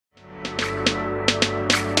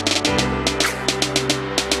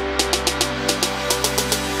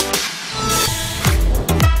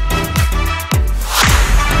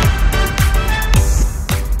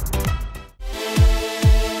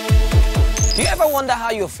Do you ever wonder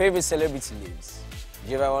how your favorite celebrity lives?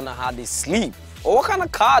 Do you ever wonder how they sleep? Or what kind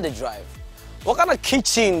of car they drive? What kind of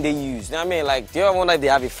kitchen they use? You know what I mean? Like, do you ever wonder if they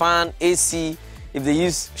have a fan, AC, if they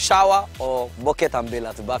use shower or bucket and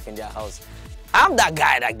baler to bath in their house? I'm that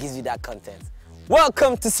guy that gives you that content.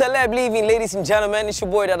 Welcome to Celeb Living, ladies and gentlemen. It's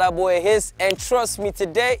your boy, that boy Ehiz, and trust me,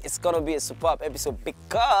 today it's gonna be a superb episode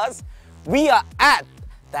because we are at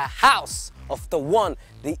the house of the one,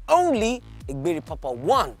 the only Igbiri Papa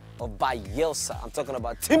one of Bayelsa. I'm talking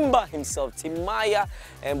about Timba himself, Timaya.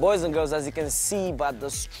 And boys and girls, as you can see by the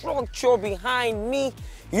structure behind me,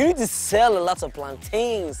 you need to sell a lot of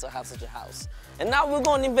plantains to have such a house. And now we're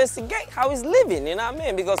gonna investigate how he's living, you know what I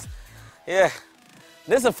mean? Because, yeah,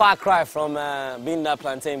 this is a far cry from being that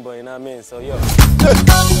plantain boy, you know what I mean? So, yo.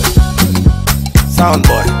 Sound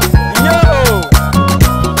boy. Yo!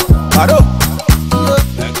 Hello.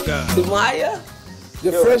 Timaya?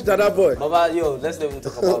 The fresh Dada boy. Baba, yo, let's not even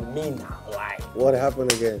talk about me now. Like, what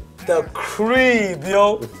happened again? the creep,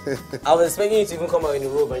 yo. I was expecting you to even come out in the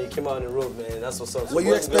robe, and you came out in the robe, man. That's what's up. So were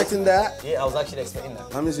you expecting that? Yeah, I was actually expecting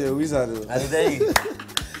that. I miss you, a wizard. I tell you.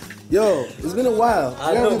 Yo, it's been a while.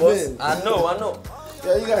 I know, boss. I know.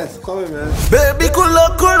 Yeah, you guys, come in, man. Baby, cool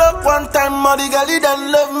up one time, Molly Gali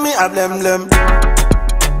don't love me, I blem.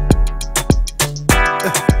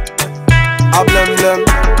 I blem.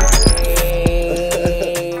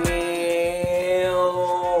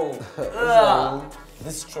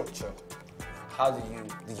 This structure, how did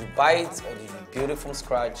you buy it, or did you build it from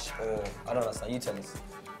scratch, or I don't understand, you tell us.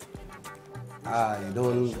 I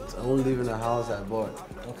don't live in a house I bought.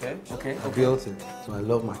 Okay. I built it, so I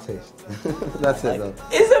love my taste. That's it, though.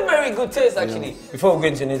 It's a very good taste, actually. Yeah. Before we go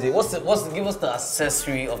into anything, give us the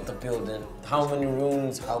accessory of the building. How many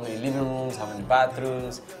rooms, how many living rooms, how many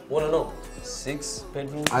bathrooms? Want to know? 6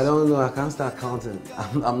 bedrooms? I don't know, I can't start counting.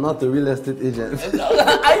 I'm not the real estate agent.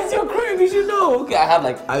 It's your crib, you should know. Okay, I have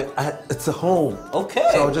like... it's a home. Okay.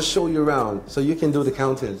 So I'll just show you around, so you can do the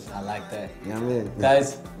counting. I like that. You know what I mean?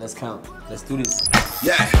 Guys, let's count. Let's do this.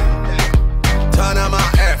 Yeah. Turn on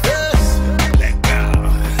my efforts. Let go.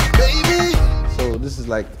 Baby. So this is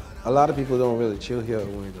like, a lot of people don't really chill here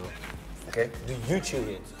when we go. Okay. Do you chill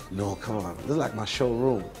here? No, come on. This is like my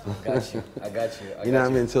showroom. I got you. You know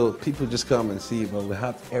what I mean? So people just come and see, but we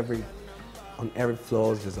have on every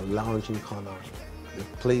floor there's a lounging corner. The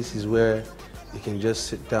place is where you can just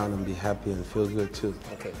sit down and be happy and feel good too.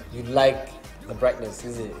 Okay. You like the brightness,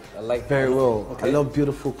 is it? I like very well. Okay. I love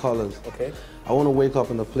beautiful colors. Okay. I want to wake up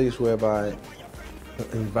in a place whereby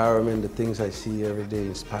the environment, the things I see every day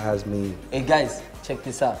inspires me. Hey guys, check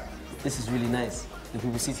this out. This is really nice. The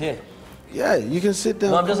people sit here. Yeah, you can sit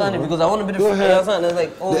down. No, I'm just saying because I want to be the Go ahead.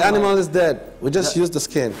 Like, oh, the animal is dead. We just use the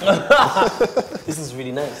skin. This is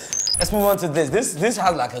really nice. Let's move on to this. This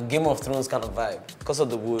has like a Game of Thrones kind of vibe because of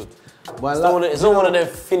the wood. Well, it's not one of them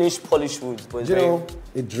finished, polished woods, but you know,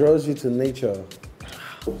 it draws you to nature.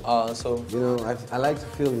 So you know, I like to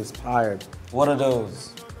feel inspired. What are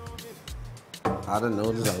those? I don't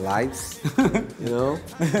know. These are lights. You know,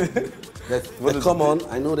 they come on.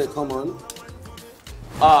 I know they come on.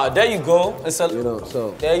 There you go. You know,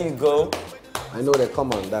 so there you go. I know they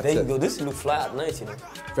come on. That's there you it. go. This look fly at night, you know.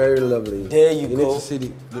 Very lovely. There you go. You need to see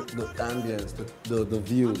the ambience, the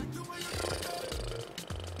view.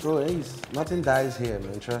 Bro, nothing dies here,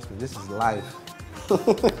 man. Trust me. This is life.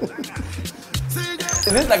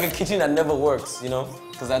 Is this like a kitchen that never works, you know?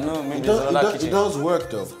 Because I know maybe there's another kitchen. It does work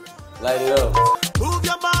though. Light it up. Move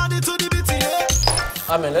your body to the beat, yeah.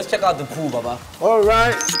 I mean, let's check out the pool, Baba. All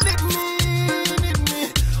right.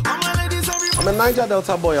 I'm a Niger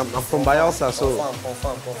Delta boy. I'm from Bayelsa, so.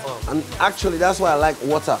 Confirm. And actually, that's why I like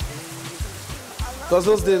water. Because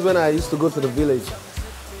those days when I used to go to the village,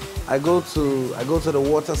 I go to the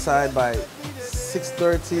water side by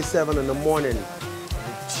 6:30, 7 in the morning.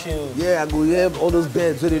 Chill. Yeah, I go hear all those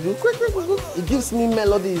birds where they do quick. It gives me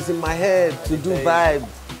melodies in my head to do vibe,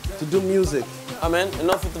 to do music. Man,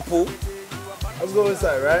 enough with the pool. Let's go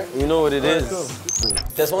inside, right? You know what it is. Cool.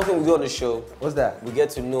 There's one thing we do on the show. What's that? We get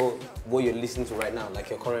to know what you're listening to right now, like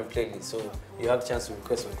your current playlist. So you have a chance to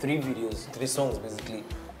request for 3 videos, 3 songs basically,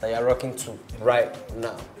 that you're rocking to right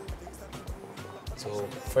now. So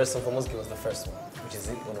first and foremost, give us the first one, which is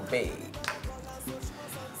it gonna be?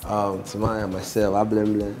 Timaya, myself, I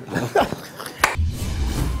blem.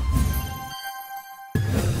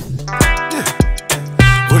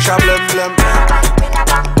 Push a blem.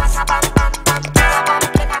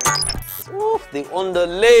 Ooh, the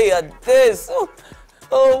underlay at this.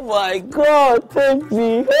 Oh my God, take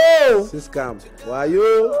me home. Siskam, why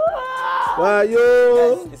you? Guys,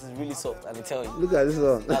 this is really soft, I can tell you. Look at this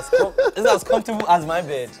one. It's as comfortable as my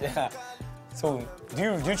bed. Yeah. So, do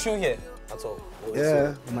you chill here? That's all.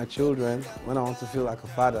 Yeah, my children, when I want to feel like a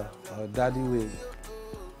father or a daddy with,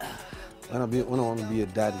 when I want to be a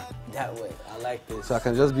daddy. That way, I like this. So I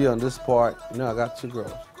can just be on this part. You know, I got 2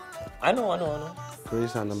 girls. I know.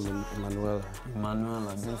 Grace and Emanuela.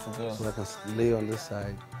 Emanuela, beautiful girl. So I can lay on this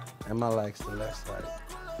side. Emma likes the left side.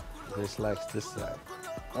 Grace likes this side.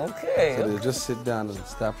 Okay. So they just sit down and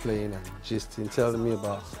start playing and gisting, telling me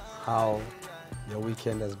about how your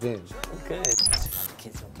weekend has been. Okay.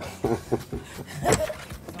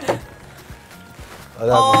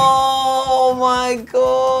 Oh, my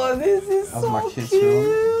God, this is that's so my kids' cute.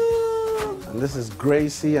 room. And this is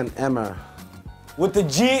Gracie and Emma. With the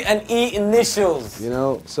G and E initials. You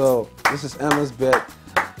know, so this is Emma's bed.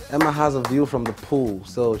 Emma has a view from the pool,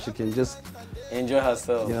 so she can just enjoy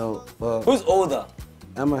herself. You know, who's older?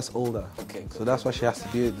 Emma's older. Okay. So that's why she has to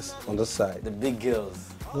be on this side. The big girls.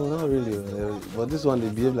 No, not really. But this one, they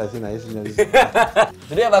behave like I used to know.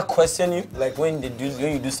 Do they ever question you? Like when you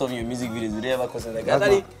do some of your music videos, do they ever question like,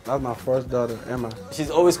 that's my first daughter, Emma. She's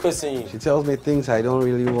always questioning you. She tells me things I don't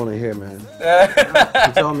really want to hear, man.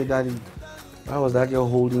 She tells me, Daddy, why was that girl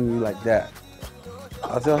holding you like that?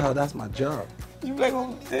 I'll tell her that's my job. You like,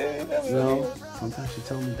 oh, damn, you know, sometimes she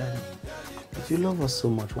tells me, Daddy, if you love us so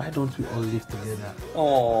much, why don't we all live together?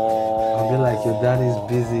 Aww. I'll be like, your daddy's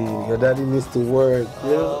busy. Your daddy needs to work.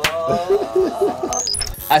 Yeah.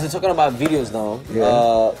 As we're talking about videos now,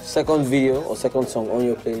 yeah. Second video or second song on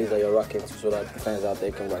your playlist that you're rocking to so that the fans out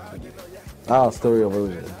there can rock with you. Story of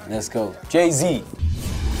Origin. Let's go. Jay-Z.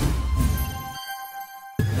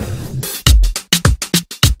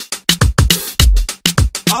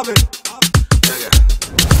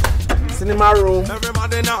 Cinema room.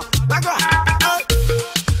 Everybody now.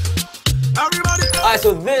 Alright,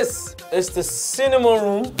 so this is the cinema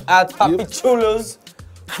room at Papi Chulo's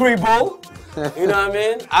Cribbo. You know what I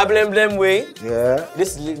mean? I blame way. Yeah.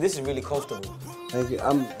 This is really comfortable. Thank you.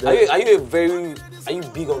 Are you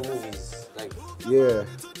big on movies? Like, yeah.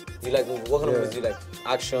 You like what kind of movies do you like?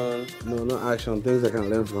 Action? No, not action. Things I can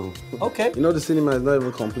learn from. Okay. You know the cinema is not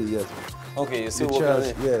even complete yet. Okay, you're still the working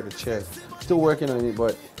chairs, on it? Yeah, the chair. Still working on it,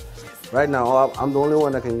 but right now I'm the only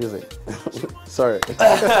one that can use it. Sorry.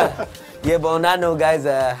 Yeah, but on that note, guys,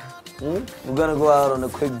 we're gonna go out on a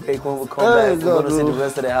quick break. When we come back, we're gonna see the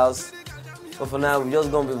rest of the house. But for now, we're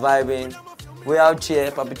just gonna be vibing. We're out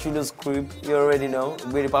here, Papi Chulo's crib. You already know.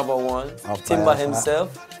 Greedy Papa One. Timba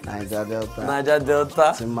himself. Niger Delta. Niger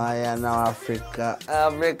Delta. Timaya now Africa.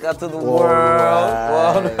 Africa to the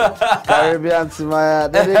world. Caribbean Timaya.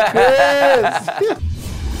 They're crazy.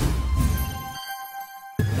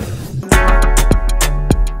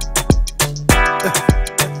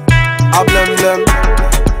 I blame them.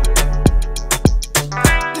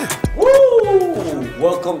 Woo!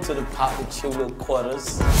 Welcome to the Papi Chulo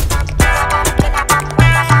quarters.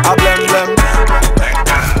 I blame them.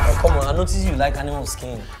 Oh, come on, I noticed you like animal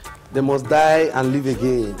skin. They must die and live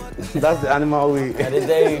again. That's the animal way.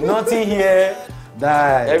 Nothing here.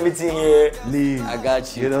 Die. Everything here. Leave. I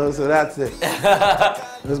got you. You know, so that's it.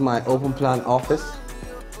 This is my open plan office.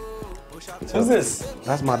 Who's this?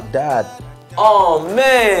 That's my dad. Oh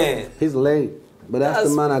man. He's late, but that's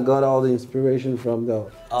the man I got all the inspiration from,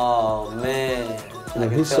 though. Oh man.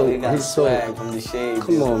 He's so from the shade.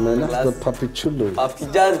 Come on, man. That's the Papi Chulo.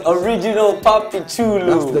 That's original Papi Chulo.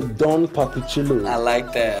 That's the Don Papi Chulo. I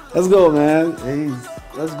like that. Let's go, man. Hey,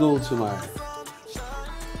 let's go to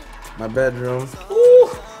my bedroom. Ooh,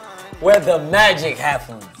 where the magic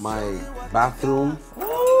happens. My bathroom,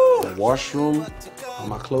 the washroom, and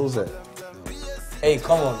my closet. Hey,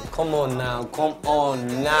 come on now.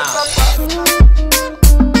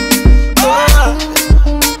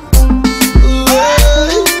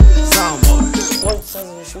 What size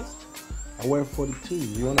of your shoes? I wear 42.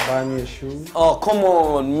 You want to buy me a shoe? Oh, come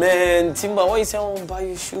on, man. Timba, why you say I won't buy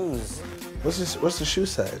you shoes? What's the shoe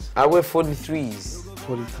size? I wear 43s.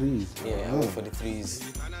 43s? Yeah, I wear 43s.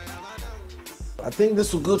 I think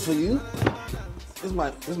this will good for you. This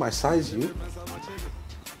is my size, you.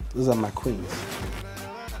 These are my queens.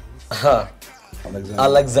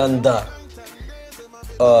 Alexander.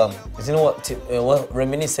 You know what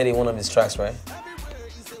Remini said in one of his tracks, right?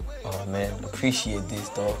 Oh man, appreciate this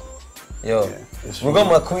though. Yo, we got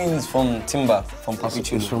my queens from Timba, from Papi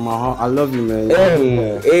Chulo. It's from my heart. I love you, man.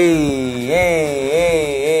 Hey.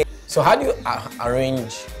 So how do you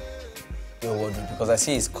arrange your wardrobe? Because I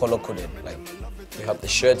see it's color coded. Like you have the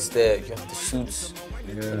shirts there, you have the suits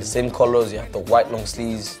in the same colors. You have the white long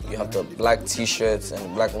sleeves, you have the black t-shirts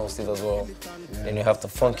and black long sleeves as well. Then you have the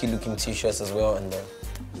funky looking t-shirts as well. And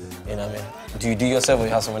you know what I mean? Do you do yourself or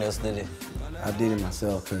you have someone else did it? I did it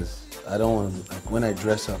myself because I don't want to, like when I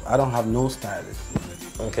dress up, I don't have no stylist.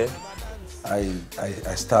 Okay.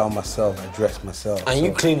 I style myself, I dress myself. And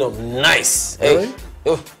you clean up nice. Really? Hey.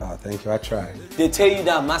 Oh, thank you, I tried. they tell you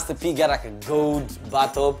that Master P got like a gold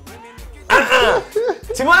bathtub.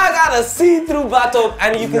 Timaya got a see-through bathtub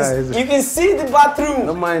and you can see the bathroom.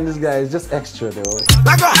 Don't mind this guy, it's just extra though.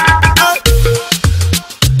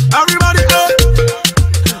 Everybody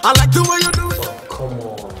I like the way you do it. Oh, come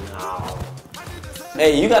on now.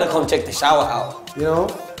 Hey, you gotta come check the shower out. You know?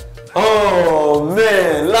 Oh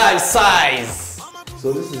man, life size.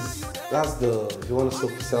 So that's the, if you want to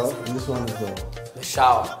soak yourself, and this one is The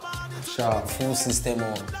shower. shower. Full system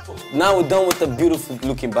on. Now we're done with the beautiful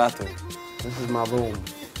looking bathroom. This is my room.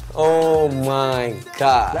 Oh my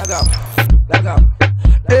God. Leg up.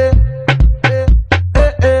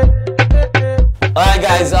 Alright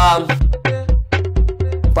guys,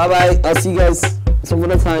 bye bye. I'll see you guys some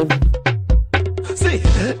other time. See,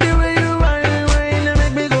 the way you whine,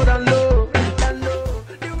 make me go down low.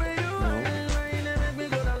 The way you whine, make me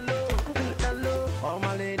go down low. All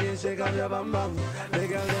my ladies shake up your bum bum. The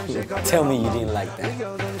girls them shake up. Tell me you didn't like that.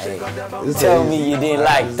 Hey. Tell me you didn't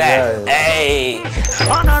like that. Hey.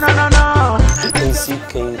 Oh no.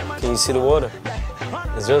 Can you see the water?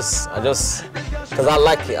 It's just, cause I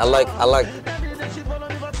like it. I like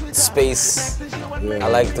space. Yeah. I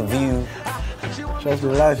like the view. Trust me,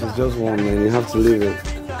 life is just one, man. You have to live it.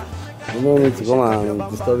 You don't need to come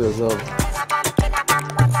and disturb yourself.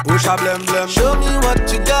 Push a blem blem. Show me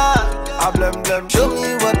what you got. A blem blem. Show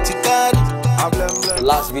me what you got. A blem blem. The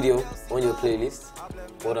last video on your playlist.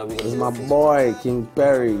 What are we gonna It's do? my boy, King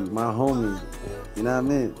Perry, my homie. You know what I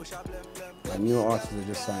mean? My new artist I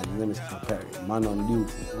just signed. His name is King Perry. Man on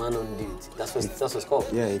duty. Man on duty. That's what it's called.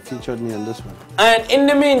 Yeah, he featured me on this one. And in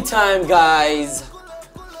the meantime, guys.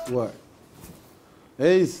 What?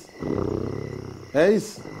 Ehiz.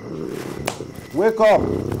 Wake up.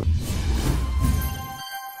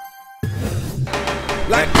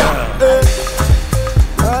 Like that.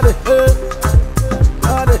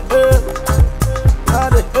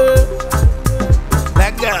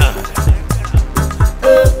 Like that.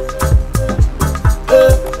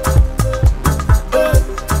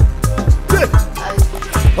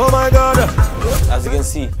 Oh my God. As you can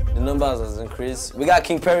see, the numbers has increased. We got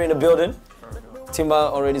King Perry in the building. Timba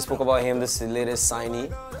already spoke about him. This is the latest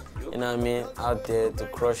signee. You know what I mean? Out there to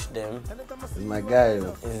crush them. It's my guy.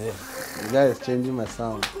 Yo. Is it? The guy is changing my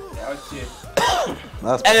sound.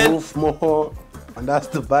 That's And- Proof More. And that's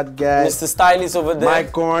the bad guy. Mr. Stylist over there.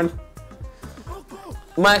 Mike Korn.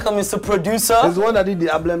 Michael, Mr. Producer. He's the one that did the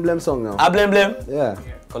Ablem Blem song now. Ablem Blem. Yeah.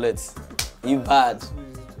 Colette, you bad.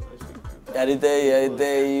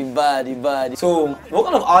 You bad. So, what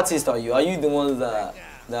kind of artist are you? Are you the ones that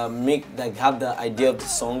have the idea of the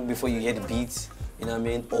song before you hear the beat? You know what I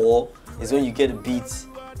mean? Or is when you get the beat,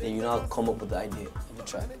 then you now come up with the idea of the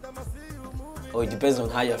track? Or it depends on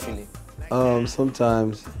how you're feeling?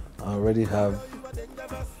 Sometimes I already have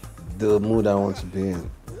the mood I want to be in.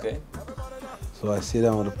 Okay. So I sit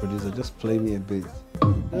down with the producer, just play me a beat.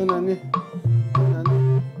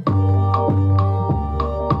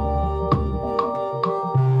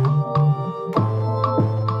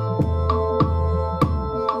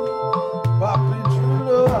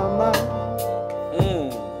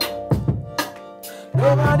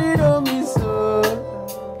 Nobody know me so.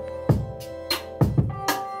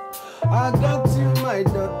 I got you, my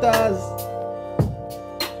daughters.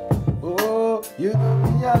 Oh, you know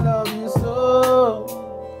me, I love you so.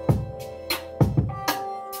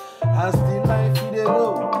 As the life they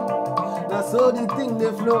go, that's so the thing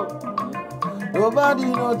they flow. Nobody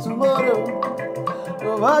know tomorrow.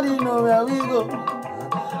 Nobody know where we go.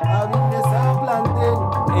 I been the South plantain.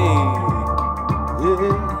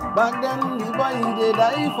 Yeah. Back then the boy they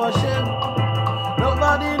die for shame.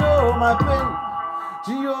 Nobody know my pain.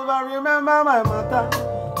 Jehovah remember my matter.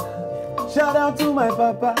 Shout out to my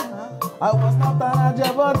papa. I was not an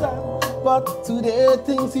ajabota, but today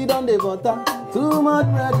things he done the butter. Too much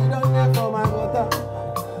bread he done get for my butter.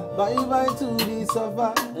 Bye bye to the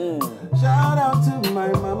suffer. Shout out to my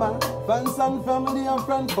mama, fans and family and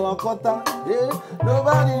friends for a quarter. Yeah,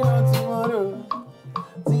 nobody know tomorrow.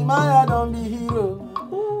 Timaya don't be hero.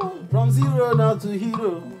 From zero now to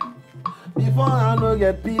hero. Before I no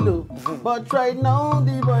get pillow. But right now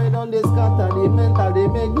the boy done they scatter the mental. They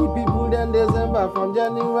make the people then December. From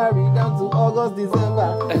January down to August,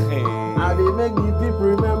 December. And they make the people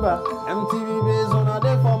remember. MTV Base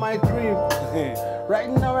VJ for my trip. Right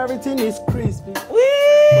now everything is crispy.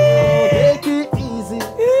 Oh, take it easy.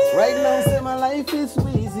 Right now say my life is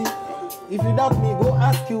easy. If you doubt me, go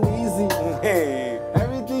ask you easy.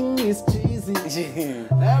 Everything is cheesy.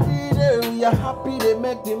 Every day we happy, they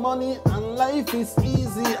make the money, and life is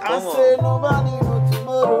easy. I say nobody knows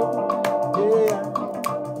tomorrow. Yeah.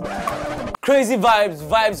 Crazy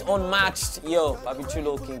vibes unmatched. Yo, Papi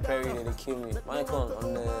Chulo, King Perry, they kill me. Michael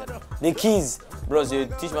on the keys, bros. You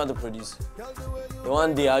teach me how to produce.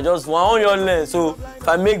 One day I just want on your lane. So if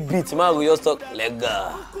I make beats, man, we just talk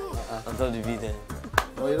lega on top of the beat. Then.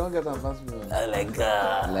 Well, you don't get that fast music.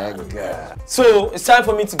 Lega. So it's time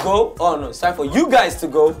for me to go. Oh no, it's time for you guys to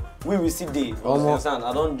go. We will see day. Almost.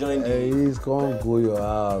 I don't join the. He's gonna go your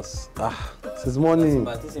house. Since morning.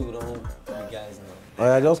 But this is we don't be guys now. Oh,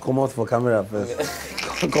 yeah, just come out for camera first.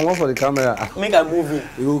 Come out for the camera. Make I move in.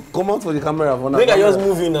 You come out for the camera. For Make I just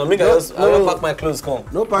move in now. Make I just pack my clothes, come.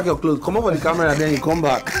 No, pack your clothes. Come out for the camera, then you come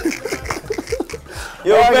back.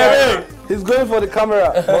 Yo, baby. He's going for the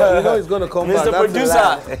camera. But you know he's going to come back. Mr.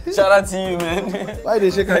 Producer, shout out to you, man. Why they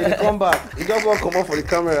shake her? You come back. You just want to come out for the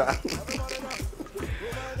camera.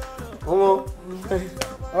 Come on.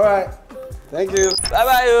 All right. Thank you.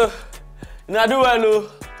 Bye-bye, yo. Now do well,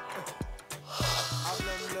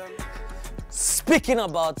 Speaking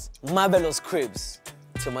about marvelous cribs,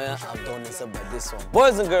 Timaya have done this about this one.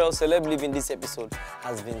 Boys and girls, Celeb Living this episode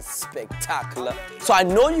has been spectacular. So I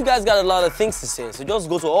know you guys got a lot of things to say, so just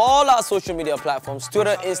go to all our social media platforms,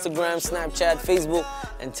 Twitter, Instagram, Snapchat, Facebook,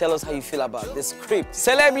 and tell us how you feel about this crib.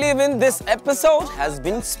 Celeb Living this episode has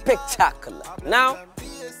been spectacular. Now,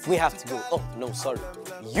 we have to go. Oh, no, sorry.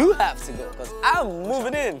 You have to go, because I'm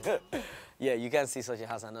moving in. Yeah, you can't see such a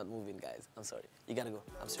house and not moving, guys. I'm sorry. You gotta go.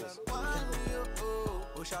 I'm serious.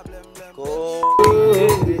 Go.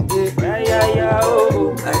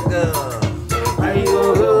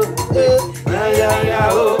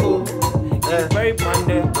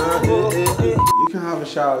 You can have a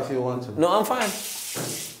shower if you want to. No, I'm fine.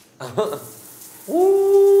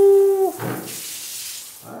 Ooh.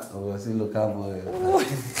 Obviously, look out, boy.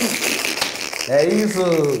 Hey, so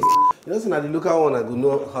you know, see, now the local one, I go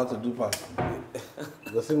know how to do pass.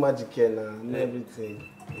 You go see magic here now, know everything.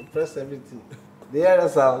 You press everything. The hear the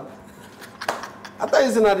sound. I thought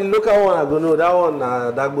you see now the local one, I go know that one,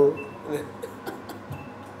 Dagbo.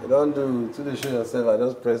 You don't do to the show yourself. I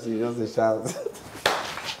just press it, you just shout.